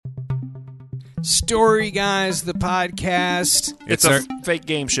Story Guys, the podcast. It's a fake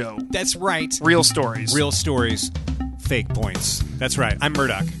game show. That's right. Real stories. Real stories. Fake points. That's right. I'm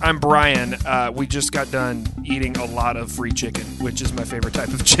Murdoch. I'm Brian. We just got done eating a lot of free chicken, which is my favorite type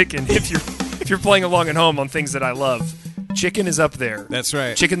of chicken. If you're playing along at home on things that I love, chicken is up there. That's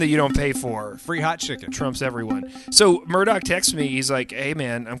right. Chicken that you don't pay for. Free hot chicken. Trumps everyone. So Murdoch texts me. He's like, "Hey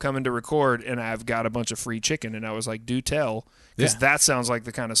man, I'm coming to record, and I've got a bunch of free chicken." And I was like, "Do tell." Because that sounds like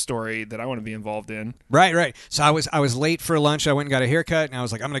the kind of story that I want to be involved in. Right. So I was late for lunch. I went and got a haircut, and I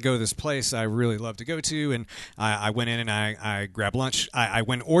was like, I'm going to go to this place I really love to go to. And I went in and I grabbed lunch. I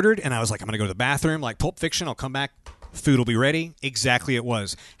went and ordered, and I was like, I'm going to go to the bathroom, like Pulp Fiction. I'll come back. Food will be ready. Exactly it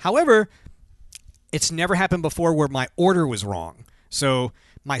was. However, it's never happened before where my order was wrong. So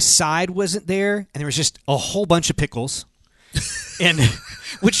my side wasn't there, and there was just a whole bunch of pickles, and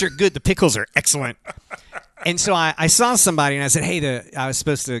which are good. The pickles are excellent. And so I saw somebody, and I said, hey, I was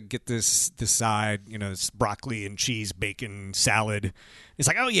supposed to get this side, this broccoli and cheese bacon salad. It's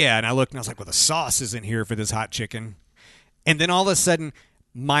like, oh, yeah. And I looked, and I was like, well, the sauce is in here for this hot chicken. And then all of a sudden,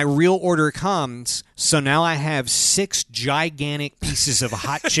 my real order comes, so now I have 6 gigantic pieces of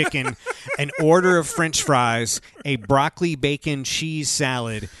hot chicken, an order of French fries, a broccoli bacon cheese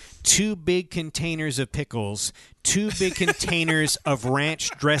salad, 2 big containers of pickles, 2 big containers of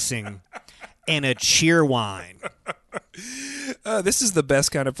ranch dressing, and a cheer wine. This is the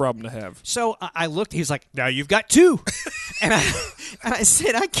best kind of problem to have. So I looked. He was like, "Now you've got 2," and I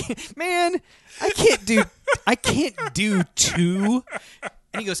said, "I can't do 2."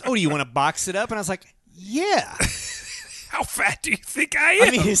 And he goes, "Oh, do you want to box it up?" And I was like, "Yeah." How fat do you think I am?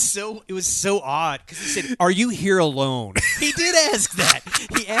 I mean, it was so odd because he said, "Are you here alone?" He did ask that.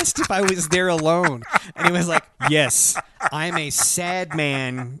 He asked if I was there alone, and he was like, "Yes, I'm a sad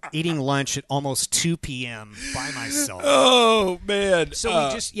man eating lunch at almost 2 p.m. by myself." Oh man! So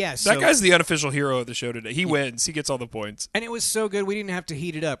we just that guy's the unofficial hero of the show today. He wins. He gets all the points. And it was so good we didn't have to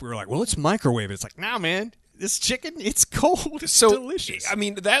heat it up. We were like, "Well, let's microwave it." It's like, "No, man. This chicken, it's cold. It's delicious." I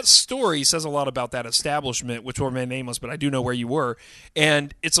mean, that story says a lot about that establishment, which will remain nameless, but I do know where you were.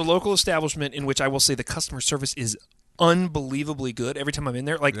 And it's a local establishment in which I will say the customer service is unbelievably good every time I'm in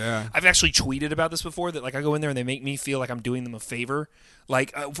there. Like, I've actually tweeted about this before, that like I go in there and they make me feel like I'm doing them a favor.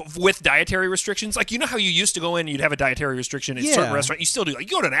 Like with dietary restrictions, like, you know how you used to go in and you'd have a dietary restriction at certain restaurant. You still do. Like,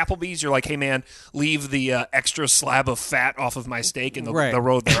 you go to an Applebee's, you're like, "Hey man, leave the extra slab of fat off of my steak and the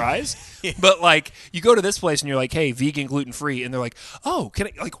roll of their eyes." But like, you go to this place and you're like, "Hey, vegan, gluten free," and they're like, "Oh, can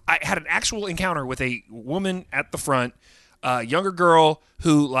I?" Like, I had an actual encounter with a woman at the front, younger girl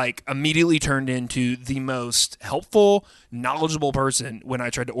who like immediately turned into the most helpful, knowledgeable person when I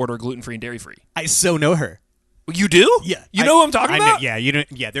tried to order gluten free and dairy free. I so know her. You do? Yeah. You know who I'm talking about?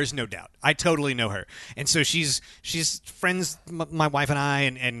 Yeah, there's no doubt. I totally know her. And so she's friends, my wife and I,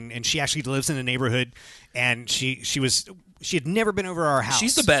 and she actually lives in the neighborhood, and she had never been over our house.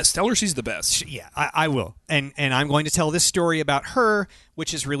 She's the best. Tell her she's the best. I will. And I'm going to tell this story about her,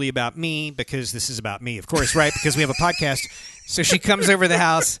 which is really about me, because this is about me, of course, right? Because we have a podcast. So she comes over to the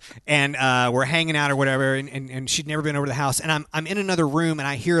house, and we're hanging out or whatever, and she'd never been over to the house. And I'm in another room, and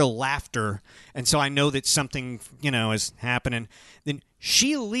I hear laughter, and so I know that something, is happening. Then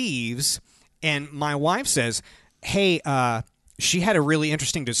she leaves, and my wife says, "Hey, she had a really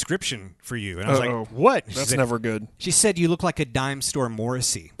interesting description for you." And I was like, "What?" That's never good. She said, "You look like a dime store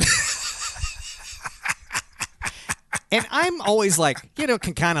Morrissey." And I'm always like,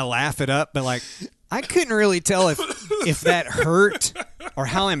 can kind of laugh it up, but like, I couldn't really tell if that hurt or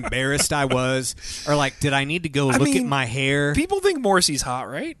how embarrassed I was, or like, did I need to go look at my hair? People think Morrissey's hot,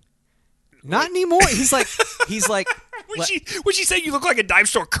 right? Not anymore. He's like. Would she say you look like a dime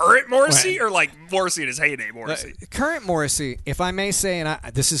store current Morrissey, or like Morrissey in his heyday Morrissey? Current Morrissey, if I may say, and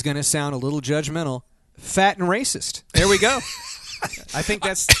this is going to sound a little judgmental, fat and racist. There we go. I think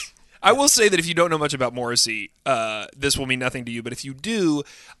that's. I will say that if you don't know much about Morrissey, this will mean nothing to you. But if you do,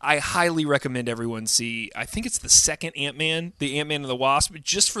 I highly recommend everyone see. I think it's the second Ant-Man, the Ant-Man and the Wasp,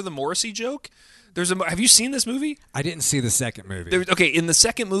 just for the Morrissey joke. Have you seen this movie? I didn't see the second movie. In the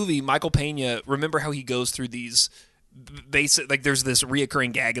second movie, Michael Pena, remember how he goes through these basic, like there's this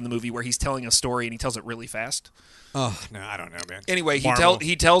reoccurring gag in the movie where he's telling a story and he tells it really fast. Oh, no, I don't know, man. Anyway,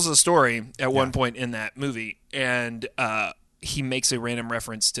 he tells a story at one point in that movie, and he makes a random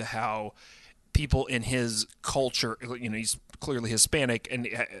reference to how people in his culture, he's clearly Hispanic, and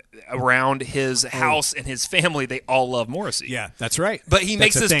around his house and his family, they all love Morrissey. Yeah, that's right. But he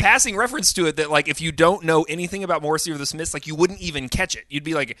makes this passing reference to it that, like, if you don't know anything about Morrissey or the Smiths, like, you wouldn't even catch it. You'd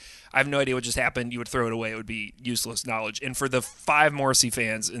be like, I have no idea what just happened. You would throw it away. It would be useless knowledge. And for the 5 Morrissey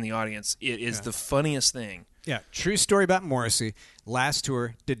fans in the audience, it is the funniest thing. Yeah, true story about Morrissey. Last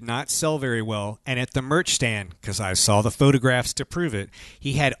tour did not sell very well, and at the merch stand, because I saw the photographs to prove it,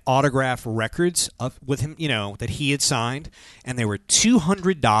 he had autograph records with him, that he had signed, and they were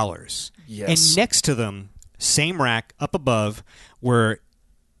 $200. Yes. And next to them, same rack up above, were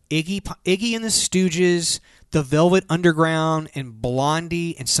Iggy and the Stooges, the Velvet Underground, and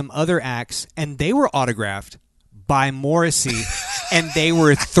Blondie, and some other acts, and they were autographed by Morrissey, and they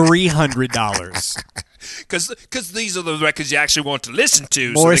were $300. Because these are the records you actually want to listen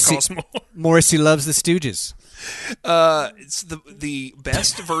to, Morrissey, so they cost more. Morrissey loves the Stooges. It's the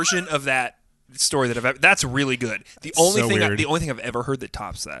best version of that story that I've ever. That's really good. The only thing I've ever heard that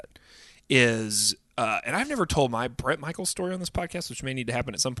tops that is, and I've never told my Bret Michaels story on this podcast, which may need to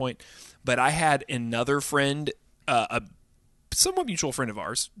happen at some point. But I had another friend, a somewhat mutual friend of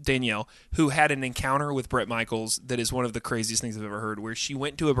ours, Danielle, who had an encounter with Bret Michaels that is one of the craziest things I've ever heard. Where she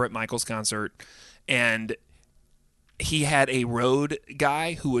went to a Bret Michaels concert, and he had a road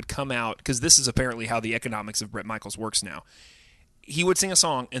guy who would come out, because this is apparently how the economics of Bret Michaels works now. He would sing a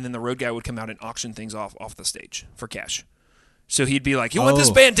song, and then the road guy would come out and auction things off the stage for cash. So he'd be like, "You want this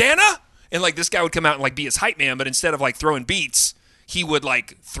bandana?" And like this guy would come out and like be his hype man, but instead of like throwing beats, he would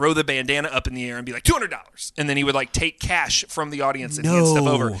like throw the bandana up in the air and be like $200, and then he would like take cash from the audience and hand stuff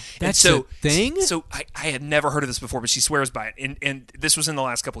over. That's a thing. So I had never heard of this before, but she swears by it, and this was in the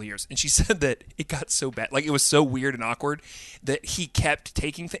last couple of years. And she said that it got so bad, like it was so weird and awkward that he kept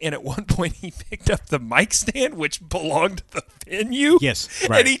taking. And at one point, he picked up the mic stand, which belonged to the venue. Yes,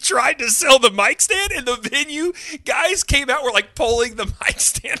 right. And he tried to sell the mic stand, and the venue guys came out, were like pulling the mic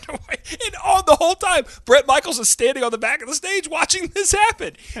stand away, and on the whole time, Bret Michaels is standing on the back of the stage watching this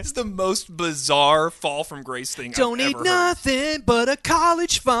happen. It's the most bizarre fall from grace thing Don't I've need ever heard. nothing but a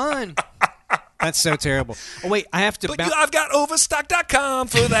college fund. That's so terrible. Oh, wait, I have to... But I've got Overstock.com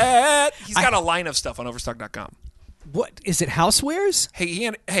for that. He's got a line of stuff on Overstock.com. What? Is it housewares?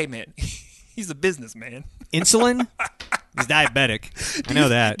 Hey, man. He's a businessman. Insulin? He's diabetic. I know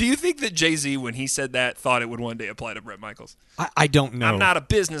that. Do you think that Jay-Z, when he said that, thought it would one day apply to Bret Michaels? I don't know. I'm not a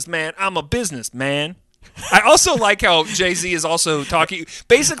businessman. I'm a businessman. I also like how Jay-Z is also talking,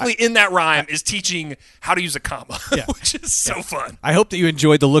 basically in that rhyme is teaching how to use a comma, which is so fun. I hope that you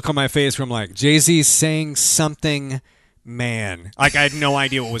enjoyed the look on my face from like, Jay-Z's saying something, man. Like I had no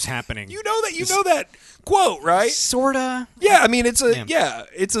idea what was happening. You know that quote, right? Sorta. Yeah, I mean it's a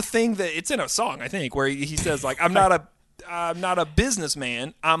thing that it's in a song, I think, where he says like I'm not a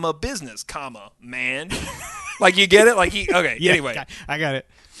businessman, I'm a business, comma, man. Like you get it? Like anyway. I got it.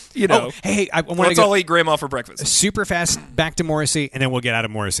 You know, hey, I want let's all eat grandma for breakfast. Super fast back to Morrissey, and then we'll get out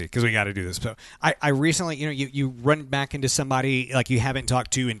of Morrissey because we got to do this. So I recently, you run back into somebody like you haven't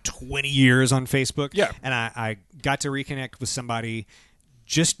talked to in 20 years on Facebook. Yeah. And I got to reconnect with somebody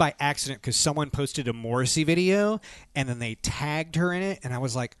just by accident because someone posted a Morrissey video, and then they tagged her in it, and I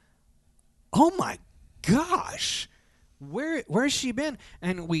was like, oh my gosh, where has she been?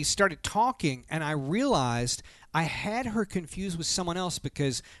 And we started talking, and I realized I had her confused with someone else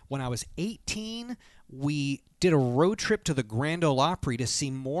because when I was 18, we did a road trip to the Grand Ole Opry to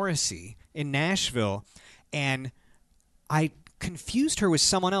see Morrissey in Nashville, and I confused her with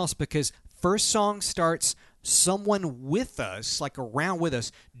someone else because first song starts, someone with us, like around with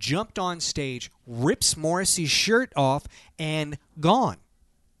us, jumped on stage, rips Morrissey's shirt off, and gone.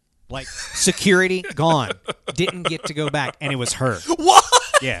 Like, security, gone. Didn't get to go back, and it was her. What?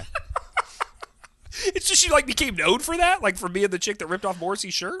 Yeah. It's just she like became known for that, like for being the chick that ripped off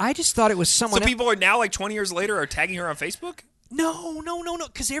Morrissey's shirt. I just thought it was someone. So people are now like 20 years later are tagging her on Facebook. No,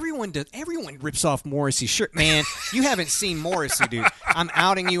 because everyone does. Everyone rips off Morrissey's shirt. Man, you haven't seen Morrissey, dude. I'm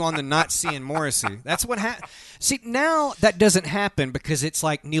outing you on the not seeing Morrissey. That's what happened. See, now that doesn't happen because it's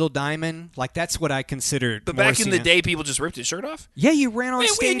like Neil Diamond. Like, that's what I considered. But Morrissey back in the day, people just ripped his shirt off? Yeah, you ran on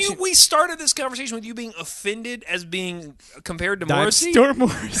stage. We started this conversation with you being offended as being compared to Dime Morrissey? Store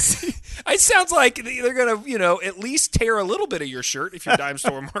Morrissey. It sounds like they're going to, at least tear a little bit of your shirt if you're Dime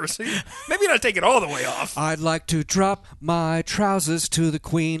Store Morrissey. Maybe not take it all the way off. I'd like to drop my trousers to the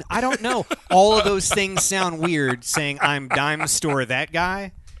queen. I don't know. All of those things sound weird, saying I'm Dime Store that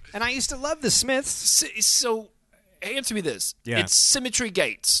guy. And I used to love the Smiths. So answer me this. Yeah. It's Symmetry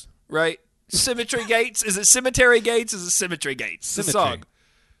Gates, right? Symmetry Gates? Is it Cemetery Gates? Is it Symmetry Gates? Symmetry. The song.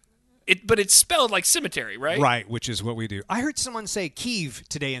 But it's spelled like cemetery, right? Right, which is what we do. I heard someone say Kiev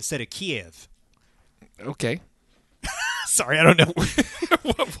today instead of Kiev. Okay. Sorry, I don't know.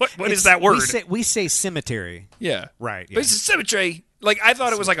 what is that word? We say cemetery. Yeah. Right. Yeah. But it's a cemetery. Like, I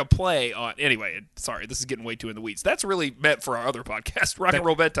thought it was like a play on... Anyway, sorry, this is getting way too in the weeds. That's really meant for our other podcast, Rock and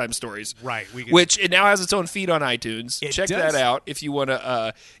Roll Bedtime Stories. Right. Which it now has its own feed on iTunes. Check does. that out if you want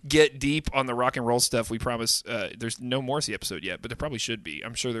to get deep on the rock and roll stuff. We promise there's no Morrissey episode yet, but there probably should be.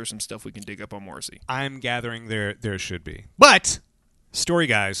 I'm sure there's some stuff we can dig up on Morrissey. I'm gathering there should be. But Story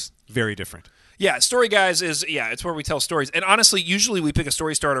Guys, very different. Yeah, Story Guys it's where we tell stories. And honestly, usually we pick a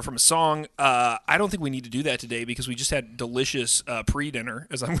story starter from a song. I don't think we need to do that today because we just had delicious pre-dinner,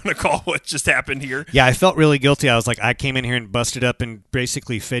 as I'm going to call what just happened here. Yeah, I felt really guilty. I was like, I came in here and busted up and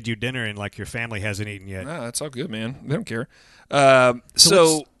basically fed you dinner and like your family hasn't eaten yet. No, that's all good, man. They don't care.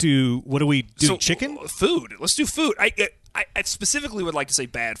 So what do we do? Chicken? Food. Let's do food. I specifically would like to say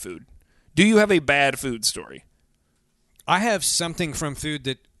bad food. Do you have a bad food story? I have something from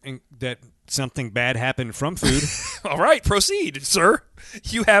food that something bad happened from food. All right, proceed, sir.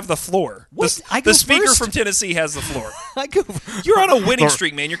 You have the floor. What? The speaker first? From Tennessee has the floor. I go. You're on a winning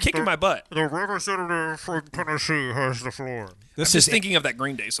streak, man. You're kicking my butt. The representative from Tennessee has the floor. I'm just thinking of that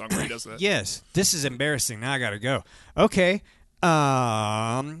Green Day song where he does that. Yes, this is embarrassing. Now I gotta go. Okay.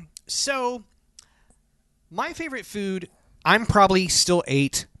 So my favorite food, I'm probably still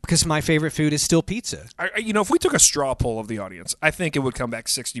 8 because my favorite food is still pizza. If we took a straw poll of the audience, I think it would come back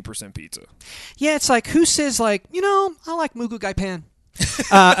 60% pizza. Yeah, it's like, who says like, I like Mugu Gai Pan.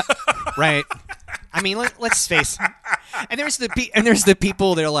 Right. I mean, let's face it. And there's the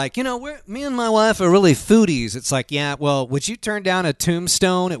people that are like, me and my wife are really foodies. It's like, yeah, well, would you turn down a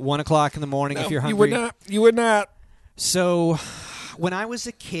Tombstone at 1:00 in the morning if you're hungry? You would not. So, when I was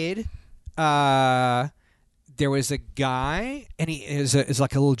a kid, there was a guy, and he is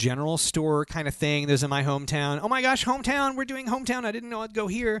like a little general store kind of thing. There's in my hometown. Oh my gosh, hometown! We're doing hometown. I didn't know I'd go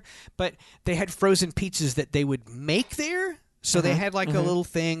here, but they had frozen pizzas that they would make there. So they had like a little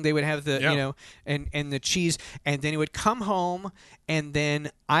thing. They would have the and the cheese, and then it would come home, and then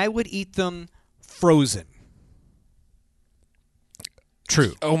I would eat them frozen.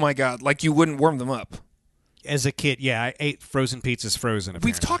 True. Oh my God! Like you wouldn't warm them up. As a kid, yeah, I ate frozen pizzas frozen. Apparently.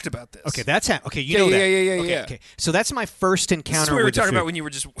 We've talked about this. Okay, that's okay. You know that. Yeah. Okay. So that's my first encounter. This is what we were with talking the food. about when we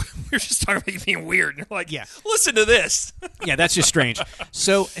were just talking about you being weird. And you're like, yeah, listen to this. Yeah, that's just strange.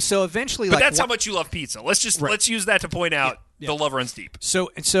 So eventually, but that's how much you love pizza. Let's use that to point out the love runs deep.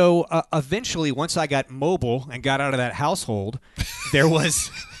 So eventually, once I got mobile and got out of that household, there was.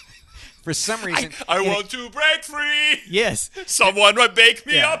 For some reason, I want to break free. Yes, someone would bake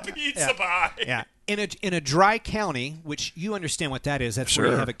me a pizza pie. Yeah, in a dry county, which you understand what that is. That's where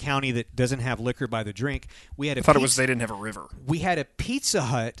you have a county that doesn't have liquor by the drink. We had. I thought it was they didn't have a river. We had a Pizza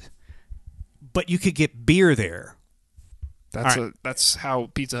Hut, but you could get beer there. That's how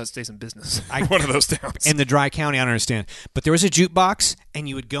Pizza Hut stays in business. One of those towns. In the dry county, I don't understand. But there was a jukebox, and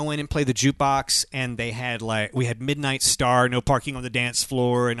you would go in and play the jukebox, and they had we had Midnight Star, No Parking on the Dance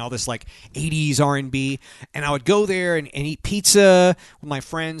Floor, and all this like 80s R&B. And I would go there and eat pizza with my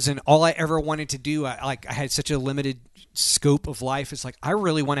friends, and all I ever wanted to do, I had such a limited scope of life. It's like, I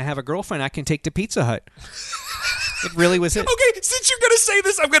really want to have a girlfriend I can take to Pizza Hut. It really was it. Okay, since you're going to say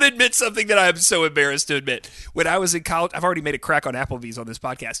this, I'm going to admit something that I'm so embarrassed to admit. When I was in college, I've already made a crack on Applebee's on this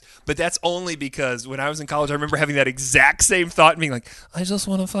podcast, but that's only because when I was in college, I remember having that exact same thought and being like, I just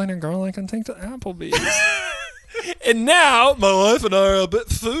want to find a girl I can take to Applebee's. And now, my wife and I are a bit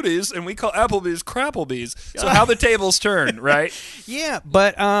foodies, and we call Applebee's Crapplebee's. So how the tables turn, right? Yeah,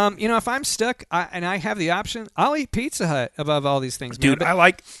 but if I'm stuck and I have the option, I'll eat Pizza Hut above all these things, dude.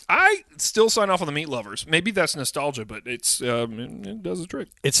 Man. I still sign off on the meat lovers. Maybe that's nostalgia, but it does a trick.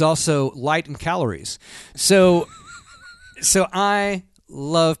 It's also light in calories, so I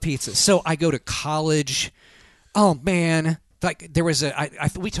love pizza. So I go to college. Oh man. Like there was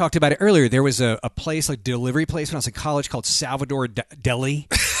we talked about it earlier. There was a place, like delivery place when I was in college called Salvador Deli,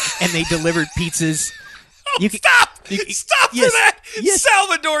 and they delivered pizzas. Stop for that! Yes.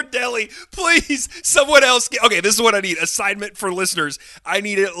 Salvador Deli, please. Someone else. Okay, this is what I need. Assignment for listeners. I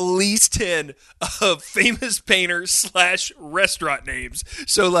need at least 10 famous painters / restaurant names.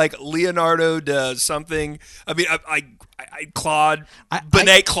 So like Leonardo does something. I mean, Claude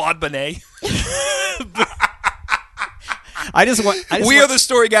Bonnet. We are the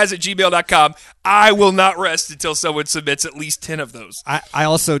story guys at gmail.com. I will not rest until someone submits at least 10 of those. I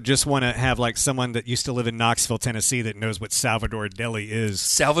also just want to have like someone that used to live in Knoxville, Tennessee that knows what Salvador Deli is.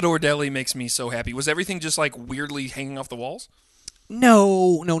 Salvador Deli makes me so happy. Was everything just like weirdly hanging off the walls?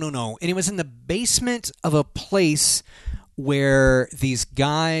 No. And it was in the basement of a place where these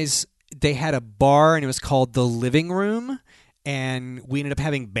guys, they had a bar and it was called The Living Room. And we ended up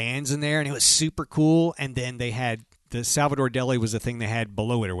having bands in there and it was super cool. And then they had the Salvador Deli was the thing they had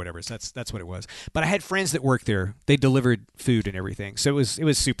below it or whatever. So that's what it was. But I had friends that worked there. They delivered food and everything. So it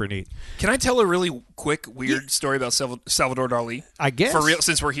was super neat. Can I tell a really quick, weird story about Salvador Dali? I guess. For real,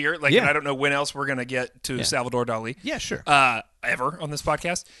 since we're here. Like, Yeah. and I don't know when else we're going to get to Salvador Dali. Yeah, sure. Ever on this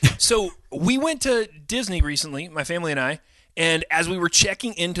podcast. So we went to Disney recently, my family and I, and as we were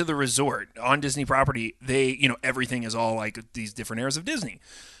checking into the resort on Disney property, everything is all like these different eras of Disney.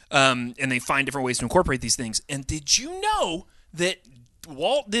 And they find different ways to incorporate these things. And did you know that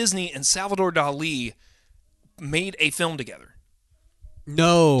Walt Disney and Salvador Dali made a film together?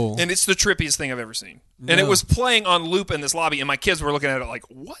 No. And it's the trippiest thing I've ever seen. No. And it was playing on loop in this lobby, and my kids were looking at it like,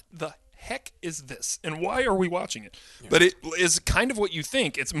 what the heck is this? And why are we watching it? Yeah. But it is kind of what you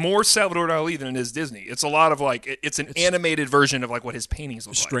think. It's more Salvador Dali than it is Disney. It's a lot of like, it's an animated version of like what his paintings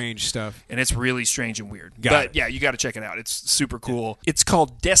look like. Strange stuff. And it's really strange and weird. Got it. Yeah, you got to check it out. It's super cool. It's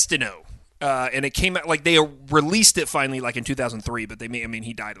called Destino. And it came out like they released it finally like in 2003, but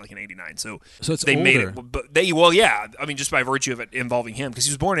he died like in 89. So it's they older. made it. But just by virtue of it involving him, because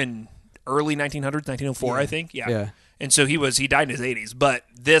he was born in early 1900s, 1904, I think. Yeah. And so he died in his 80s, but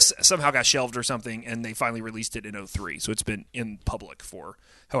this somehow got shelved or something, and they finally released it in 2003. So it's been in public for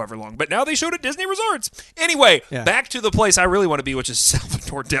however long. But now they showed it at Disney Resorts. Anyway, back to the place I really want to be, which is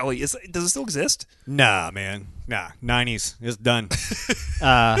Salvador Deli. Does it still exist? Nah, man. Nah, 90s. It's done.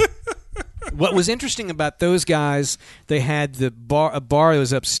 What was interesting about those guys, they had a bar that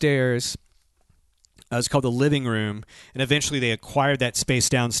was upstairs. It was called the Living Room, and eventually they acquired that space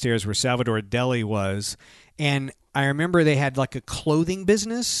downstairs where Salvador Deli was. And I remember they had like a clothing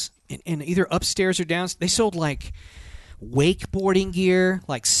business, and either upstairs or downstairs. They sold like wakeboarding gear,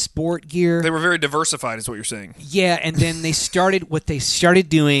 like sport gear. They were very diversified, is what you're saying. Yeah, and then they started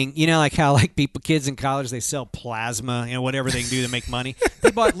doing, like how like kids in college, they sell plasma, whatever they can do to make money.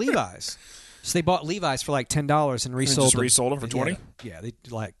 They bought Levi's. So they bought Levi's for like $10 and resold them. Resold them for $20? Yeah,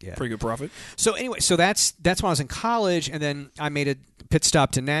 pretty good profit. So anyway, that's when I was in college, and then I made a pit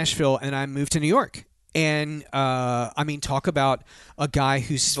stop to Nashville, and I moved to New York. And talk about a guy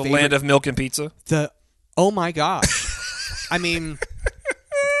who's the land of milk and pizza. Oh my gosh! I mean,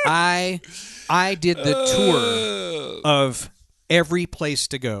 I did the tour of every place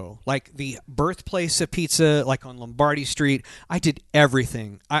to go, like the birthplace of pizza, like on Lombardi Street. I did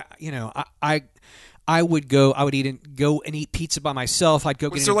everything. I would go. I would go and eat pizza by myself. I'd go.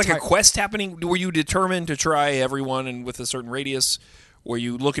 Was there like a quest happening? Were you determined to try everyone and with a certain radius? Were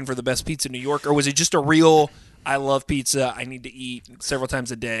you looking for the best pizza in New York, or was it just a real, I love pizza, I need to eat several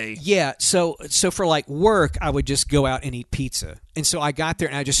times a day? Yeah, so for like work, I would just go out and eat pizza. And so I got there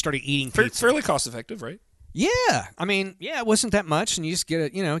and I just started eating pizza. Fairly cost effective, right? Yeah. It wasn't that much, and you just get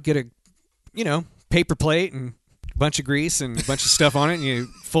a paper plate and a bunch of grease and a bunch of stuff on it, and you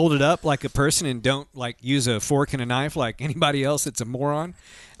fold it up like a person and don't like use a fork and a knife like anybody else that's a moron.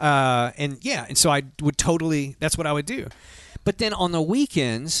 And so I would that's what I would do. But then on the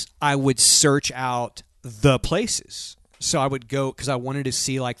weekends, I would search out the places. So I would go because I wanted to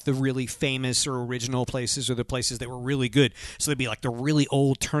see like the really famous or original places, or the places that were really good. So there'd be like the really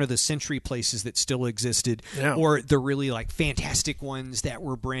old turn of the century places that still existed, or the really like fantastic ones that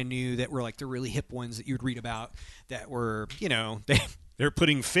were brand new, that were like the really hip ones that you'd read about that were, they're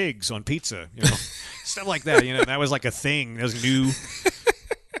putting figs on pizza, stuff like that. That was like a thing. That was new.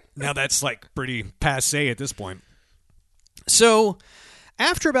 Now that's like pretty passé at this point. So,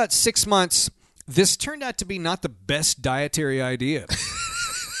 after about 6 months, this turned out to be not the best dietary idea.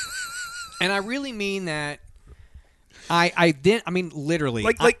 And I really mean that. Literally.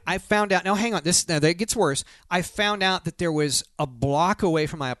 I found out. Now, hang on. That gets worse. I found out that there was a block away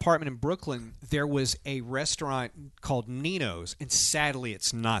from my apartment in Brooklyn, there was a restaurant called Nino's, and sadly,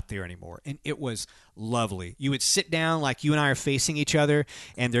 it's not there anymore. And it was lovely. You would sit down, like you and I are facing each other,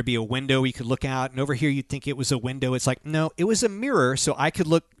 and there'd be a window you could look out. And over here, you'd think it was a window. It's like, no, it was a mirror, so I could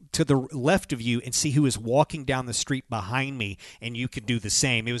look to the left of you and see who was walking down the street behind me, and you could do the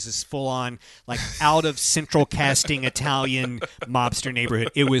same. It was this full-on, like, out of central casting Italian mobster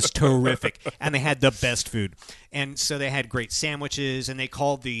neighborhood. It was terrific, and they had the best food. And so they had great sandwiches, and they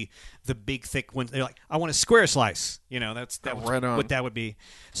called the big thick ones. They're like, I want a square slice. That was right on. What that would be.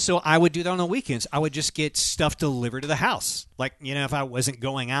 So I would do that on the weekends. I would just get stuff delivered to the house. Like, if I wasn't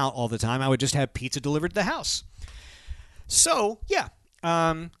going out all the time, I would just have pizza delivered to the house. So, yeah.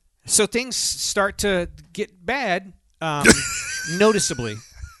 So things start to get bad, noticeably.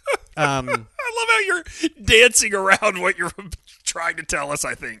 I love how you're dancing around what you're trying to tell us.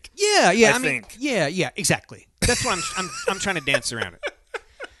 I think. Yeah. I mean, exactly. That's what I'm trying to dance around it.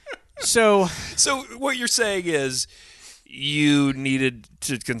 So what you're saying is, you needed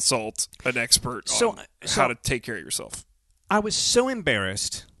to consult an expert on how to take care of yourself. I was so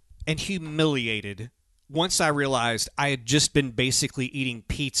embarrassed and humiliated once I realized I had just been basically eating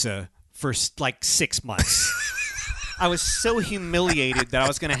pizza for like 6 months. I was so humiliated that I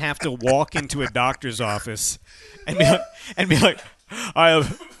was going to have to walk into a doctor's office and be like, I'm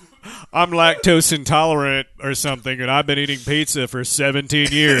lactose intolerant or something, and I've been eating pizza for 17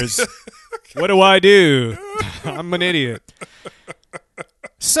 years. What do I do? I'm an idiot.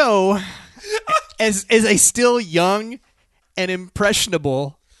 So, as a still young and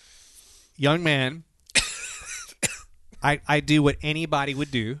impressionable young man, I do what anybody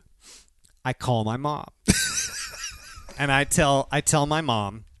would do. I call my mom. And I tell my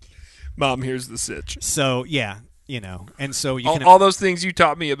mom, here's the sitch. So, yeah, and so you all those things you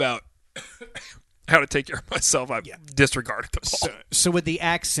taught me about how to take care of myself, I disregarded them all. So with the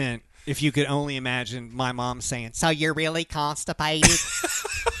accent, if you could only imagine my mom saying, "So you're really constipated?"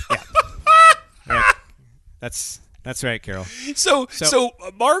 yeah. That's right, Carol. So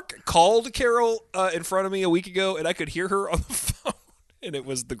Mark called Carol in front of me a week ago, and I could hear her on the phone, and it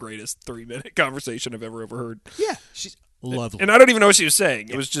was the greatest 3-minute conversation I've ever overheard. Yeah, she's lovely, and I don't even know what she was saying.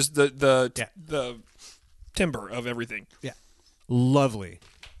 It was just the timbre of everything. Yeah, lovely.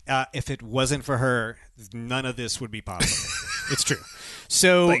 If it wasn't for her, none of this would be possible. It's true.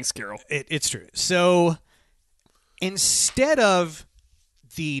 So thanks, Carol. It's true. So instead of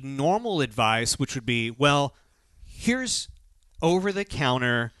the normal advice, which would be, well, here's over the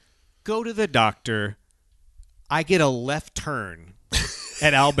counter, go to the doctor, I get a left turn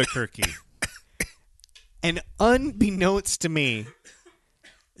at Albuquerque. And unbeknownst to me,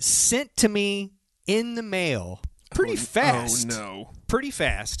 sent to me in the mail pretty fast. Oh, no. Pretty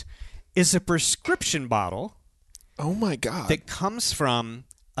fast is a prescription bottle. Oh, my God. That comes from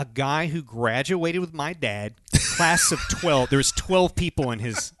a guy who graduated with my dad, class of 12. There was 12 people in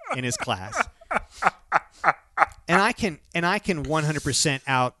his class. And I can 100%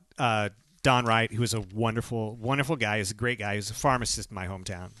 out Don Wright, who is a wonderful, wonderful guy. He's a great guy. He's a pharmacist in my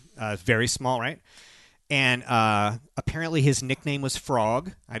hometown. Very small, right? And apparently his nickname was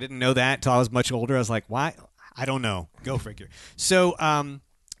Frog. I didn't know that until I was much older. I was like, why? I don't know. Go figure. So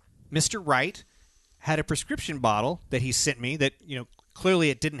Mr. Wright had a prescription bottle that he sent me that, clearly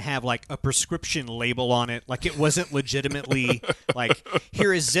it didn't have like a prescription label on it. Like it wasn't legitimately like,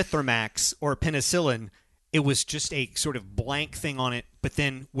 here is Zithromax or penicillin. It was just a sort of blank thing on it, but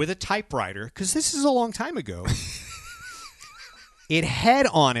then with a typewriter, because this is a long time ago, it had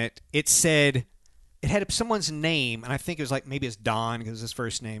on it, it had someone's name, and I think it was like, maybe it's Don, because it's his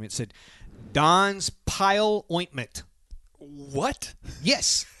first name. It said, Don's Pile Ointment. What?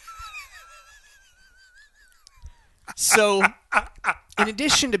 Yes. So, in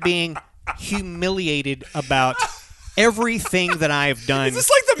addition to being humiliated about everything that I've done... Is this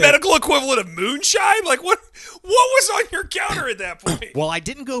like the medical equivalent of moonshine? Like, what was on your counter at that point? Well, I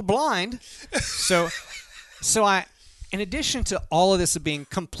didn't go blind. So I, in addition to all of this of being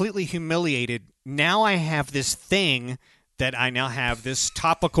completely humiliated, now I have this thing that I now have, this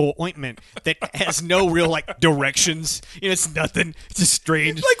topical ointment that has no real, like, directions. It's nothing. It's just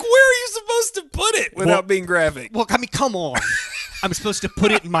strange. Like, where are you supposed to put it without being graphic? Well, I mean, come on. I'm supposed to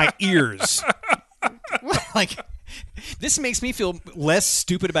put it in my ears. Like, this makes me feel less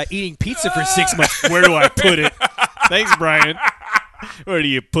stupid about eating pizza for 6 months. Where do I put it? Thanks, Brian. Where do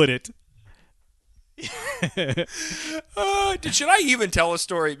you put it? Should I even tell a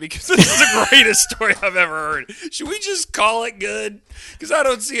story? Because this is the greatest story I've ever heard. Should we just call it good? Because I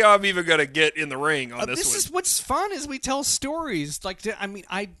don't see how I'm even going to get in the ring on this one. This is what's fun is we tell stories. Like, I mean,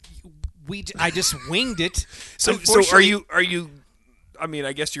 I just winged it. So are you? I mean,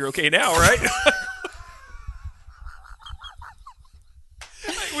 I guess you're okay now, right?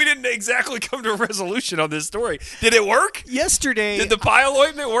 We didn't exactly come to a resolution on this story. Did it work? Yesterday. Did the pile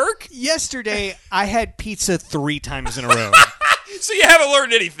ointment work? Yesterday, I had pizza 3 times in a row. So you haven't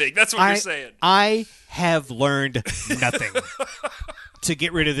learned anything. That's what you're saying. I have learned nothing to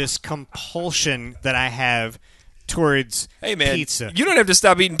get rid of this compulsion that I have towards pizza. You don't have to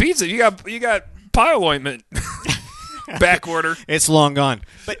stop eating pizza. You got pile ointment. Back order. It's long gone.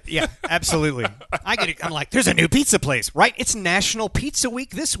 But yeah, absolutely. I'm like, there's a new pizza place, right? It's National Pizza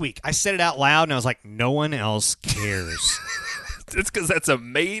Week this week. I said it out loud, and I was like, no one else cares. It's because that's a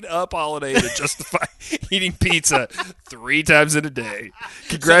made-up holiday to justify eating pizza 3 times in a day.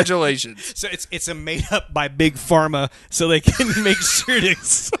 Congratulations. So it's a made-up by Big Pharma so they can make sure to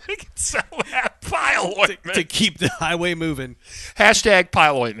sell that pile ointment. To keep the highway moving. Hashtag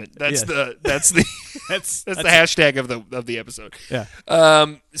pile ointment. That's the hashtag of the episode. Yeah.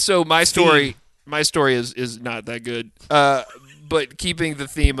 So my story My story is not that good. But keeping the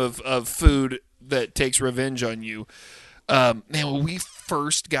theme of food that takes revenge on you, man, when we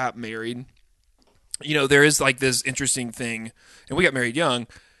first got married, there is like this interesting thing, and we got married young.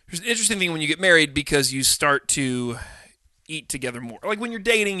 There's an interesting thing when you get married because you start to eat together more. Like when you're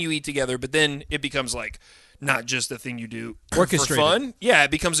dating, you eat together, but then it becomes like not just a thing you do for fun. Yeah,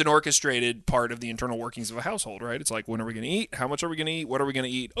 it becomes an orchestrated part of the internal workings of a household, right? It's like, when are we going to eat? How much are we going to eat? What are we going to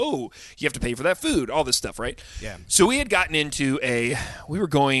eat? Oh, you have to pay for that food, all this stuff, right? Yeah. So we had gotten into we were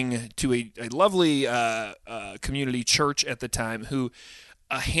going to a lovely community church at the time who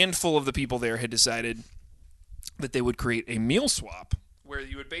a handful of the people there had decided that they would create a meal swap where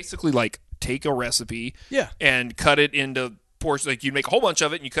you would basically like take a recipe and cut it into portions. Like you'd make a whole bunch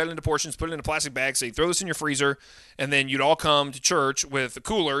of it and you cut it into portions, put it in a plastic bag, say throw this in your freezer, and then you'd all come to church with the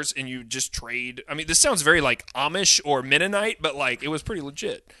coolers and you just trade. I mean, this sounds very like Amish or Mennonite, but like it was pretty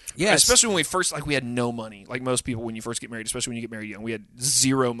legit. Yeah, especially when we first, like, we had no money. Like most people when you first get married, especially when you get married young, we had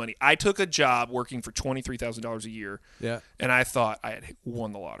zero money. I took a job working for $23,000 a year. Yeah. And I thought I had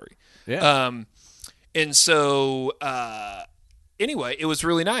won the lottery. Yeah. And so anyway, it was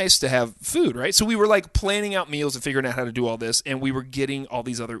really nice to have food, right? So we were like planning out meals and figuring out how to do all this, and we were getting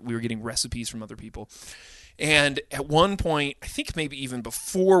we were getting recipes from other people. And at one point, I think maybe even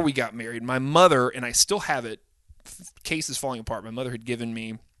before we got married, my mother, and I still have it, case is falling apart, my mother had given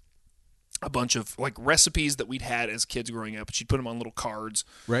me a bunch of like recipes that we'd had as kids growing up. She'd put them on little cards.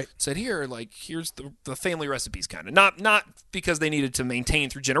 Right. Said, here's the family recipes, kind of. Not because they needed to maintain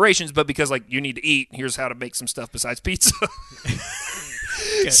through generations, but because like you need to eat. Here's how to make some stuff besides pizza.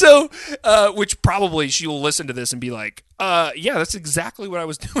 So, which probably she'll listen to this and be like, yeah, that's exactly what I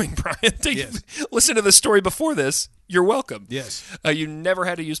was doing, Brian. Listen to the story before this. You're welcome. Yes. You never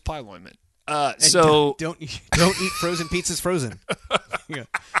had to use pie alignment. So don't eat frozen pizzas frozen. Yeah.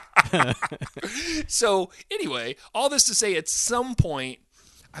 So anyway, all this to say, at some point,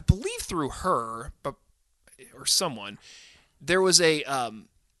 I believe through her, or someone, there was a,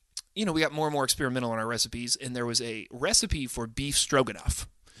 we got more and more experimental in our recipes, and there was a recipe for beef stroganoff.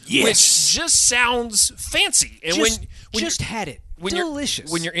 Yes. Which just sounds fancy. And when had it.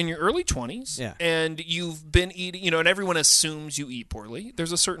 Delicious. When you're in your early 20s and you've been eating, and everyone assumes you eat poorly,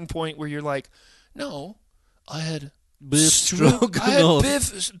 there's a certain point where you're like, no, I had beef stroganoff. I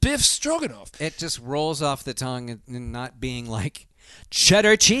had beef stroganoff. It just rolls off the tongue and not being like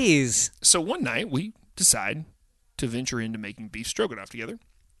cheddar cheese. So one night we decide to venture into making beef stroganoff together.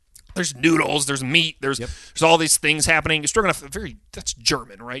 There's noodles, there's meat, there's all these things happening. Stroganoff, that's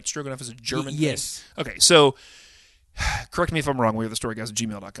German, right? Stroganoff is a German thing. Okay, so correct me if I'm wrong. We are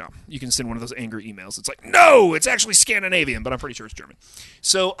thestoryguys@gmail.com. You can send one of those angry emails. It's like, no, it's actually Scandinavian, but I'm pretty sure it's German.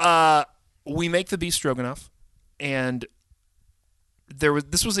 So we make the beef stroganoff, and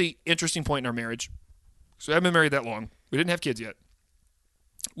this was an interesting point in our marriage. So I haven't been married that long. We didn't have kids yet.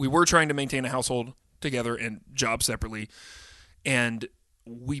 We were trying to maintain a household together and jobs separately, and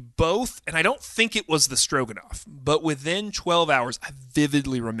we both, and I don't think it was the stroganoff, but within 12 hours, I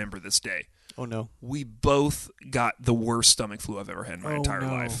vividly remember this day. Oh, no. We both got the worst stomach flu I've ever had in my entire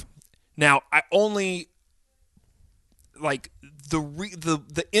life. Now, I only, like,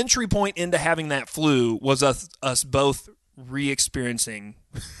 the entry point into having that flu was us both re-experiencing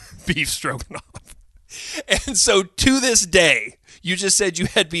beef stroganoff. And so to this day, you just said you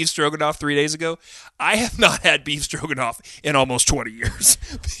had beef stroganoff 3 days ago. I have not had beef stroganoff in almost 20 years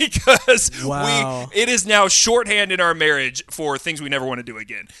because it is now shorthand in our marriage for things we never want to do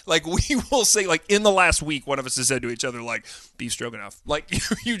again. Like we will say, like in the last week, one of us has said to each other, like, beef stroganoff. Like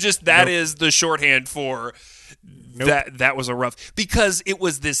that is the shorthand for that was a rough, because it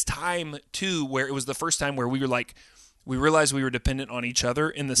was this time too where it was the first time where we were like, we realized we were dependent on each other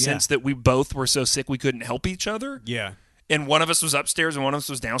in the sense that we both were so sick we couldn't help each other. Yeah. And one of us was upstairs and one of us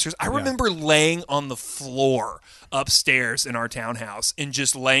was downstairs. I remember laying on the floor upstairs in our townhouse and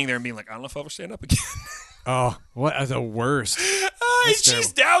just laying there and being like, I don't know if I'll ever stand up again. Oh, what are the worst.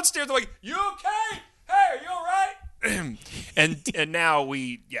 She's downstairs. I'm like, you okay? Hey, are you all right? and now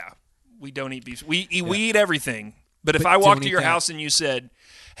we don't eat beef. We eat everything. But if I walked to your house and you said,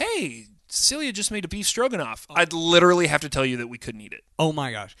 hey, Cecilia just made a beef stroganoff, I'd literally have to tell you that we couldn't eat it. Oh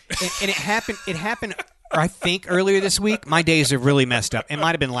my gosh. And it happened I think earlier this week. My days have really messed up. It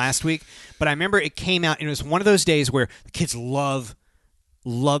might have been last week, but I remember it came out and it was one of those days where the kids love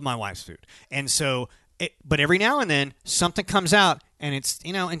my wife's food. And so but every now and then something comes out and it's,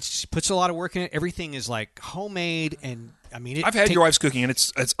 and she puts a lot of work in it. Everything is like homemade, and I mean, I've had your wife's cooking and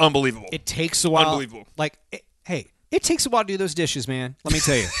it's unbelievable. It takes a while. Unbelievable. Like, hey, It takes a while to do those dishes, man. Let me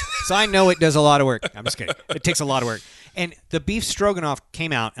tell you. So I know it does a lot of work. I'm just kidding. It takes a lot of work. And the beef stroganoff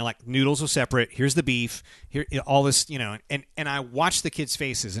came out, and like noodles were separate. Here's the beef. Here, all this, And I watched the kids'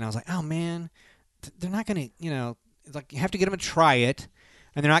 faces, and I was like, oh man, they're not gonna, like you have to get them to try it,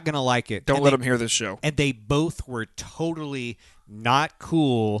 and they're not gonna like it. Don't let them hear this show. And they both were totally not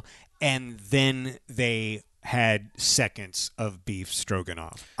cool, and then they had seconds of beef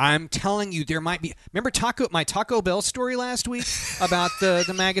stroganoff. I'm telling you, there might be. Remember my Taco Bell story last week about the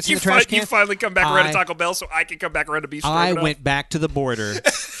maggots in the trash can? You finally come back around to Taco Bell, so I can come back around to beef stroganoff. I went back to the border.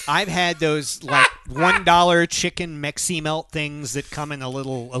 I've had those like $1 chicken Mexi melt things that come in a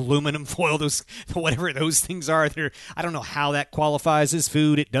little aluminum foil. Those whatever those things are. I don't know how that qualifies as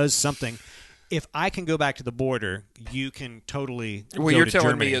food. It does something. If I can go back to the border, you can totally. What you're telling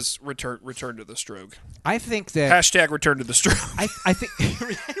Germany. me is return to the stroke. I think that hashtag return to the stroke. I think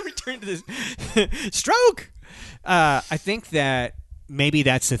return to the stroke. I think that maybe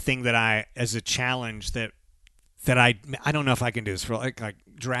that's the thing that I, as a challenge, that I don't know if I can do this for like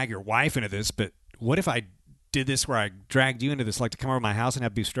drag your wife into this, but what if I did this where I dragged you into this, like to come over to my house and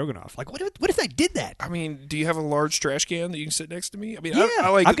have beef stroganoff? Like, what if I did that? I mean, do you have a large trash can that you can sit next to me? I mean, yeah,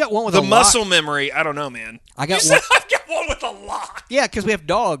 I've got one with the a muscle lock. memory. I don't know, man. I've got one with a lock. Yeah, because we have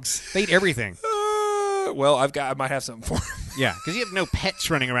dogs. They eat everything. Well, I might have something for them. Yeah, because you have no pets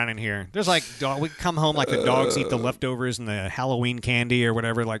running around in here. There's like we come home like the dogs eat the leftovers and the Halloween candy or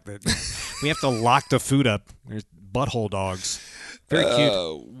whatever. Like we have to lock the food up. There's butthole dogs. Very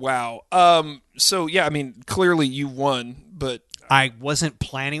cute. Wow. So yeah, I mean, clearly you won, but I wasn't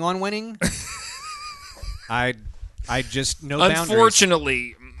planning on winning. I just no boundaries.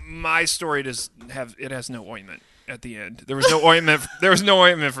 Unfortunately, my story has no ointment at the end. There was no ointment. There was no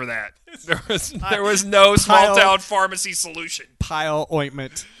ointment for that. There was no small town pharmacy solution. Pile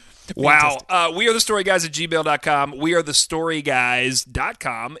ointment. Wow. We are the story guys at gmail.com. We are the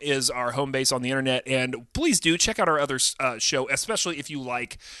storyguys.com is our home base on the internet. And please do check out our other show, especially if you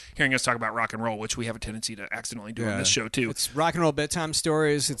like hearing us talk about rock and roll, which we have a tendency to accidentally do on this show too. It's Rock and Roll Bedtime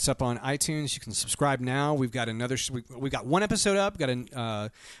Stories. It's up on iTunes. You can subscribe now. We've got another. We got one episode up. Got a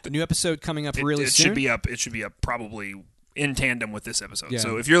new episode coming up really soon. It should be up probably in tandem with this episode. Yeah.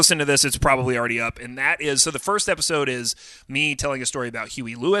 So if you're listening to this, it's probably already up. And that is, so the first episode is me telling a story about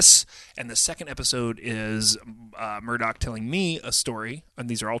Huey Lewis, and the second episode is Murdoch telling me a story, and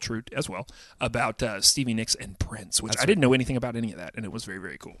these are all true as well, about Stevie Nicks and Prince, which I didn't know anything about any of that, and it was very,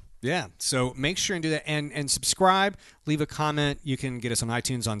 very cool. Yeah, so make sure and do that, and subscribe, leave a comment. You can get us on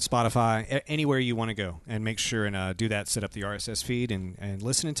iTunes, on Spotify, anywhere you want to go, and make sure and do that, set up the RSS feed, and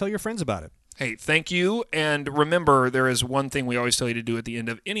listen and tell your friends about it. Hey, thank you. And remember, there is one thing we always tell you to do at the end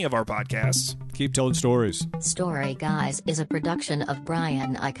of any of our podcasts. Keep telling stories. Story Guys is a production of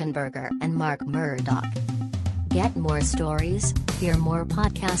Brian Eichenberger and Mark Murdoch. Get more stories, hear more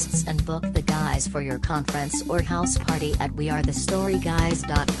podcasts, and book the guys for your conference or house party at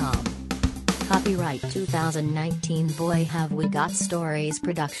wearethestoryguys.com. Copyright 2019 Boy Have We Got Stories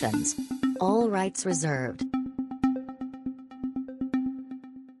Productions. All rights reserved.